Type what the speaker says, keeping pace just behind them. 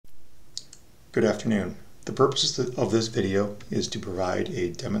Good afternoon. The purpose of this video is to provide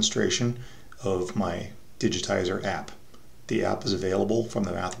a demonstration of my digitizer app. The app is available from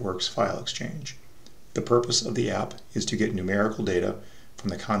the MathWorks file exchange. The purpose of the app is to get numerical data from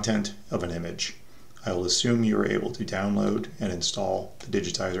the content of an image. I will assume you are able to download and install the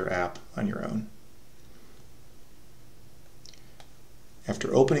digitizer app on your own.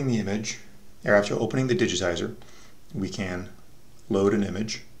 After opening the digitizer, we can load an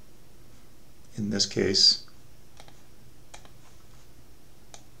image. In this case,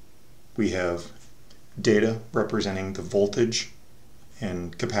 we have data representing the voltage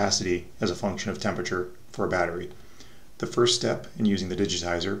and capacity as a function of temperature for a battery. The first step in using the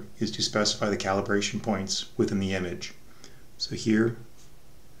digitizer is to specify the calibration points within the image. So here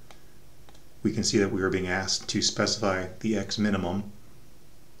we can see that we are being asked to specify the X minimum.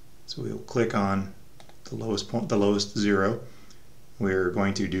 So we'll click on the lowest point, the lowest 0. We're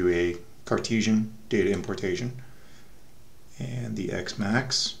going to do a Cartesian data importation, and the X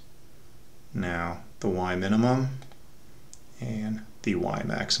max, now the Y minimum, and the Y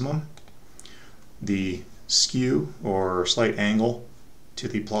maximum. The skew or slight angle to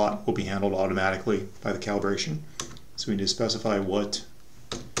the plot will be handled automatically by the calibration. So we need to specify what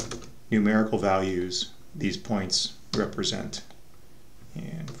numerical values these points represent.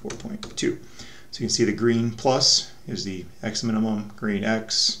 And 4.2. So you can see the green plus is the X minimum, green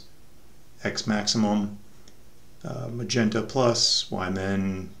X, X maximum, magenta plus, Y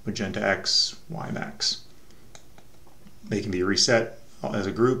min, magenta X, Y max. They can be reset as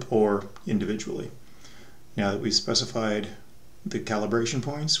a group or individually. Now that we've specified the calibration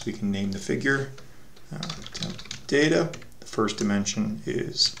points, we can name the figure temp data. The first dimension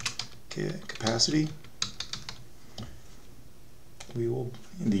is capacity. We will,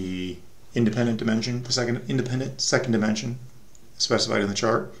 the independent dimension, the second dimension specified in the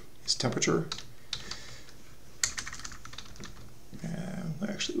chart is temperature.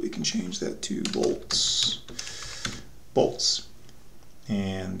 Actually, we can change that to volts.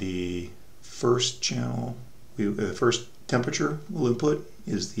 And the first channel, the first temperature we'll input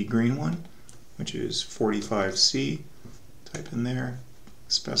is the green one, which is 45C. Type in there,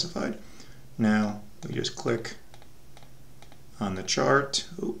 specified. Now we just click on the chart.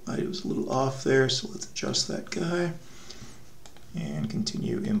 Oh, I was a little off there, so let's adjust that guy and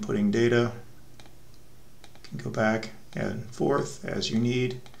continue inputting data. You can go back and forth as you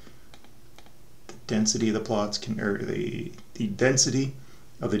need. The density of the plots can, or the density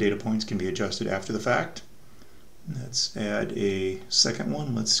of the data points can be adjusted after the fact. Let's add a second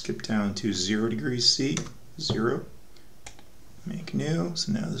one. Let's skip down to 0 degrees C, 0. Make new.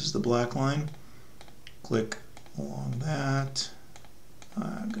 So now this is the black line. Click along that.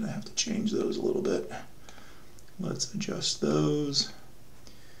 I'm going to have to change those a little bit. Let's adjust those.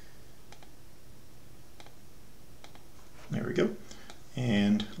 There we go.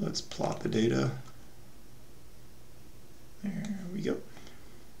 And let's plot the data. There we go.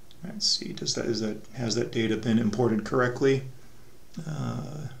 Let's see, has that data been imported correctly?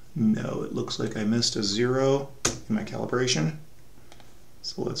 No, it looks like I missed a 0 in my calibration.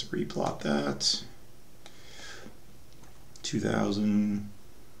 So let's replot that. 2000,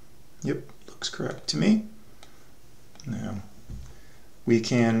 yep, looks correct to me. Now, we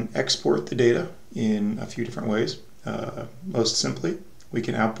can export the data in a few different ways. Most simply, we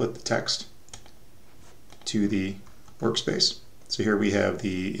can output the text to the workspace. So here we have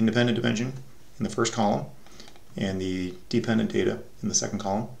the independent dimension in the first column and the dependent data in the second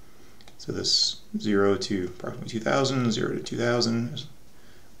column. So this 0 to approximately 2000, 0 to 2000,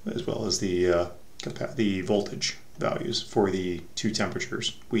 as well as the voltage values for the two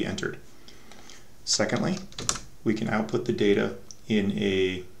temperatures we entered. Secondly, we can output the data in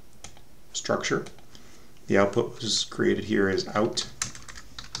a structure. The output was created here as out.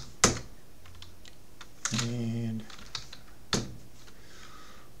 And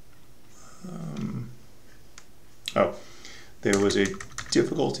there was a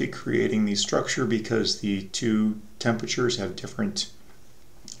difficulty creating the structure because the two temperatures have different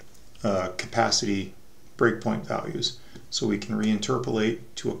capacity breakpoint values. So we can reinterpolate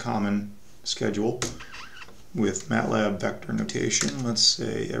to a common schedule with MATLAB vector notation. Let's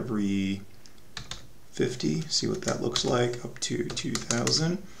say every 50, see what that looks like, up to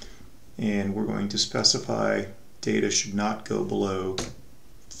 2000. And we're going to specify data should not go below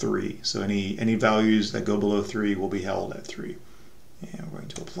 3. So any values that go below 3 will be held at 3. And we're going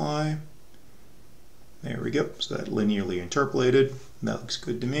to apply. There we go. So that linearly interpolated. That looks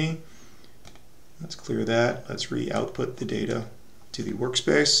good to me. Let's clear that. Let's re-output the data to the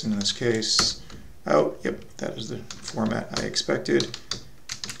workspace. In this case, out. Yep, that is the format I expected.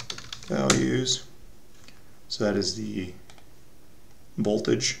 values. So that is the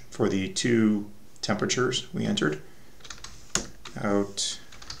voltage for the two temperatures we entered. Out.ndp.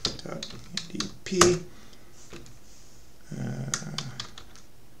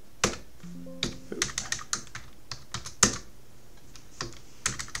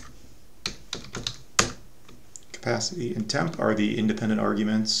 Capacity and temp are the independent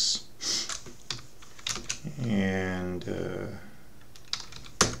arguments, and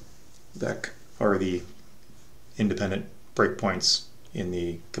vec are the independent breakpoints in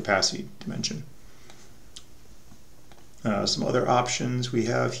the capacity dimension. Some other options we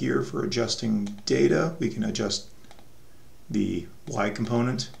have here for adjusting data. We can adjust the Y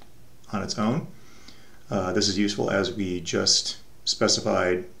component on its own. This is useful as we just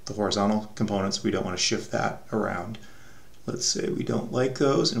specified the horizontal components. We don't want to shift that around. Let's say we don't like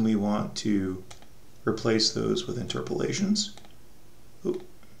those and we want to replace those with interpolations. Oop,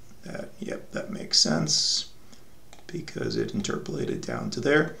 that makes sense because it interpolated down to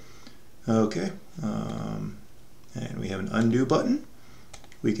there. Okay, and we have an undo button.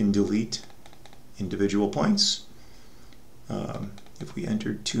 We can delete individual points if we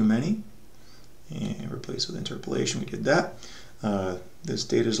entered too many, and replace with interpolation. We did that. This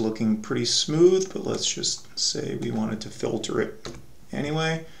data is looking pretty smooth, but let's just say we wanted to filter it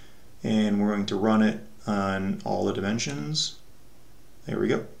anyway, and we're going to run it on all the dimensions. There we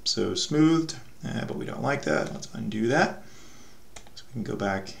go. So smoothed, but we don't like that. Let's undo that. So we can go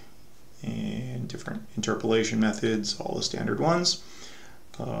back and different interpolation methods, all the standard ones.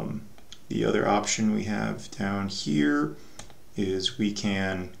 The other option we have down here is we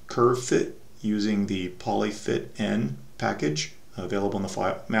can curve fit using the polyfit-n package available in the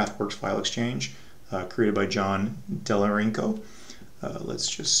MathWorks file exchange created by John Delarenko. Let's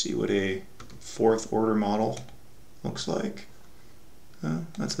just see what a fourth order model looks like.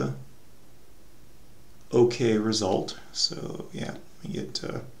 That's a okay result. So yeah, we get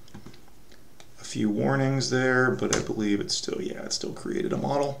a few warnings there, but I believe it's still, it still created a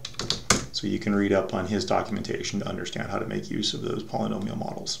model. So you can read up on his documentation to understand how to make use of those polynomial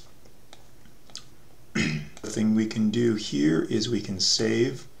models. The thing we can do here is we can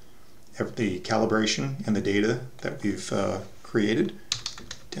save the calibration and the data that we've created.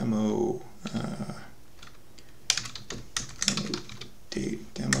 Demo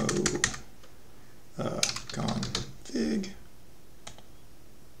config.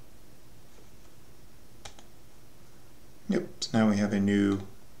 Yep, so now we have a new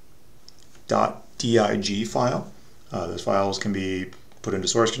 .dig file. Those files can be put into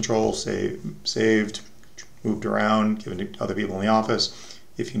source control, saved, moved around, given to other people in the office.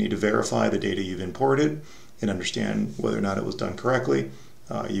 If you need to verify the data you've imported and understand whether or not it was done correctly,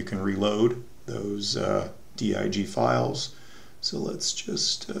 you can reload those dig files. So let's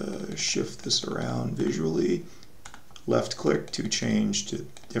just shift this around visually. Left click to change to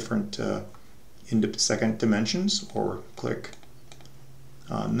different second dimensions, or click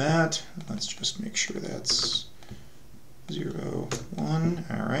on that. Let's just make sure that's 0, 1.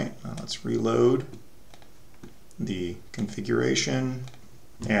 All right, now let's reload the configuration,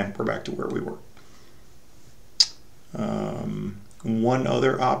 and we're back to where we were. One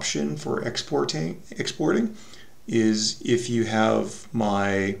other option for exporting is if you have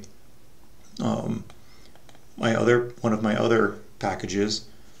one of my other packages,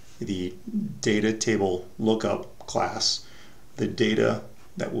 the data table lookup class, the data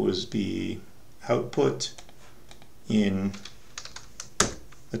that was be output in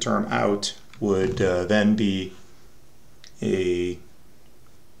the term out would then be a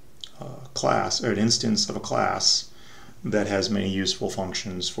class, or an instance of a class that has many useful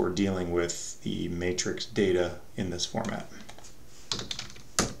functions for dealing with the matrix data in this format.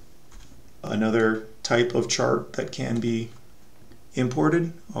 Another type of chart that can be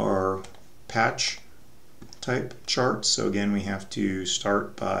imported are patch type charts. So again, we have to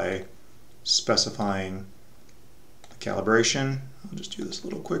start by specifying the calibration. I'll just do this a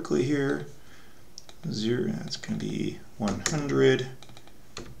little quickly here. 0, that's going to be 100,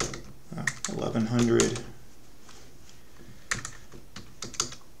 1100,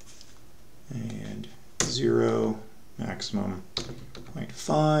 and 0, maximum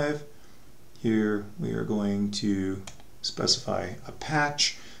 0.5. Here we are going to specify a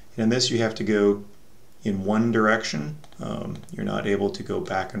patch, and in this you have to go in one direction. You're not able to go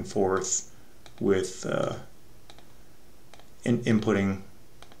back and forth with inputting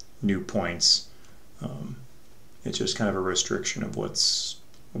new points. It's just kind of a restriction of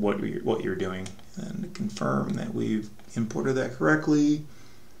what you're doing. And to confirm that we've imported that correctly,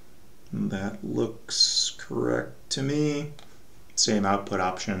 that looks correct to me. same output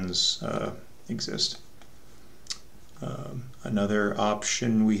options exist. Another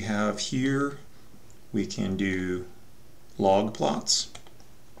option we have here, we can do log plots.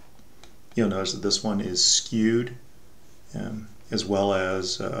 You'll notice that this one is skewed as well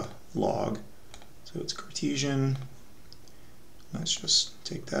as log. So it's Cartesian. Let's just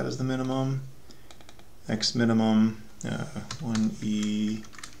take that as the minimum. X minimum 1E1,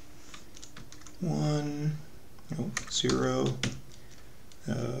 no, 0,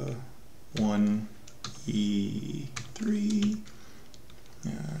 1E3,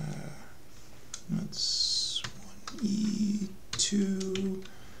 that's 1E2,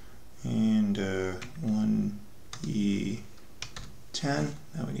 and 1E10.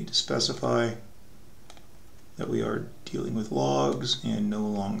 Now we need to specify that we are dealing with logs and no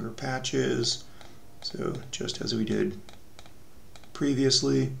longer patches. So just as we did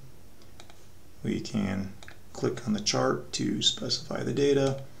previously, we can click on the chart to specify the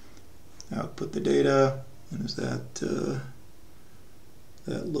data, output the data, and is that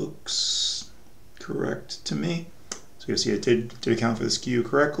that looks correct to me. So you see it did account for the skew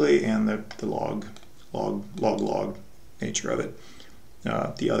correctly and the log nature of it.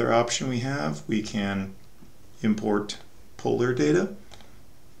 The other option we have, we can import polar data.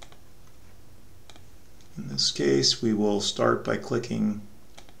 In this case, we will start by clicking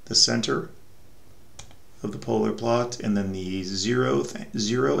the center of the polar plot and then the zero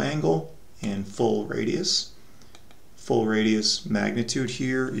angle and full radius. Full radius magnitude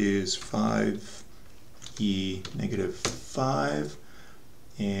here is 5e-5,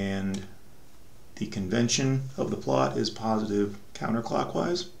 and the convention of the plot is positive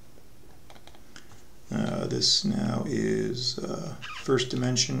counterclockwise. This now is first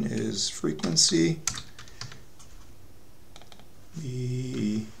dimension is frequency.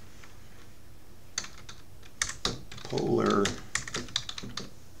 The polar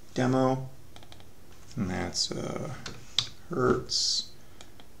demo, and that's hertz,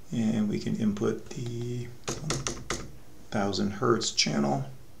 and we can input the 1000 hertz channel.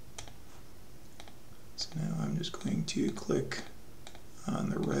 So now I'm just going to click on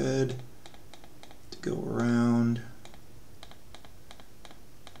the red to go around,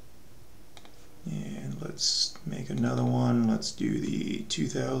 and let's make another one. Let's do the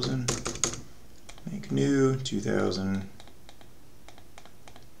 2000, make new 2000.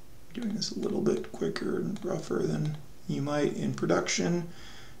 Doing this a little bit quicker and rougher than you might in production,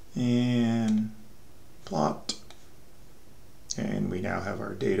 and plot, and we now have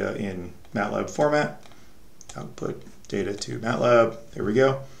our data in MATLAB format. Output data to MATLAB. There we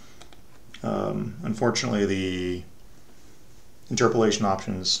go. Unfortunately, the interpolation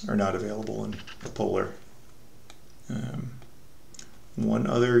options are not available in polar. One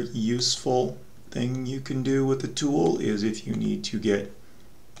other useful thing you can do with the tool is if you need to get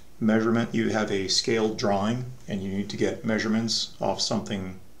measurement, you have a scaled drawing and you need to get measurements off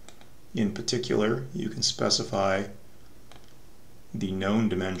something in particular, you can specify the known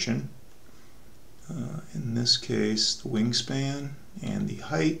dimension. In this case, the wingspan and the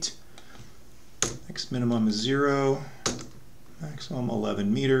height. X minimum is 0, maximum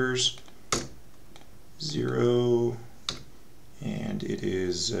 11 meters, 0, and it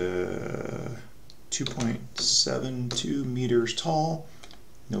is 2.72 meters tall,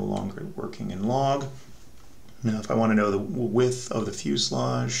 no longer working in log. Now if I want to know the width of the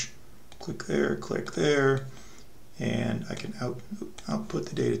fuselage, click there, and I can output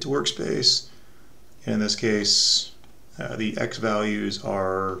the data to workspace. And in this case, the X values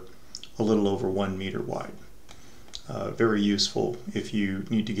are a little over 1 meter wide. Very useful if you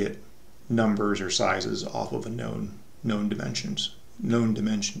need to get numbers or sizes off of a known dimensioned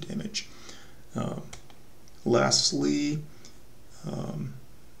image. Lastly,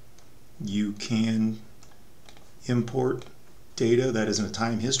 you can import data that is in a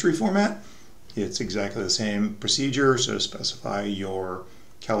time history format. It's exactly the same procedure, so specify your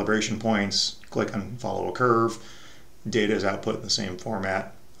calibration points, click on follow a curve, data is output in the same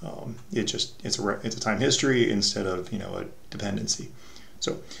format. It's a time history instead of a dependency.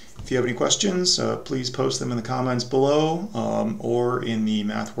 So if you have any questions, please post them in the comments below or in the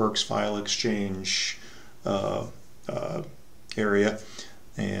MathWorks file exchange area.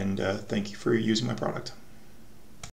 And thank you for using my product.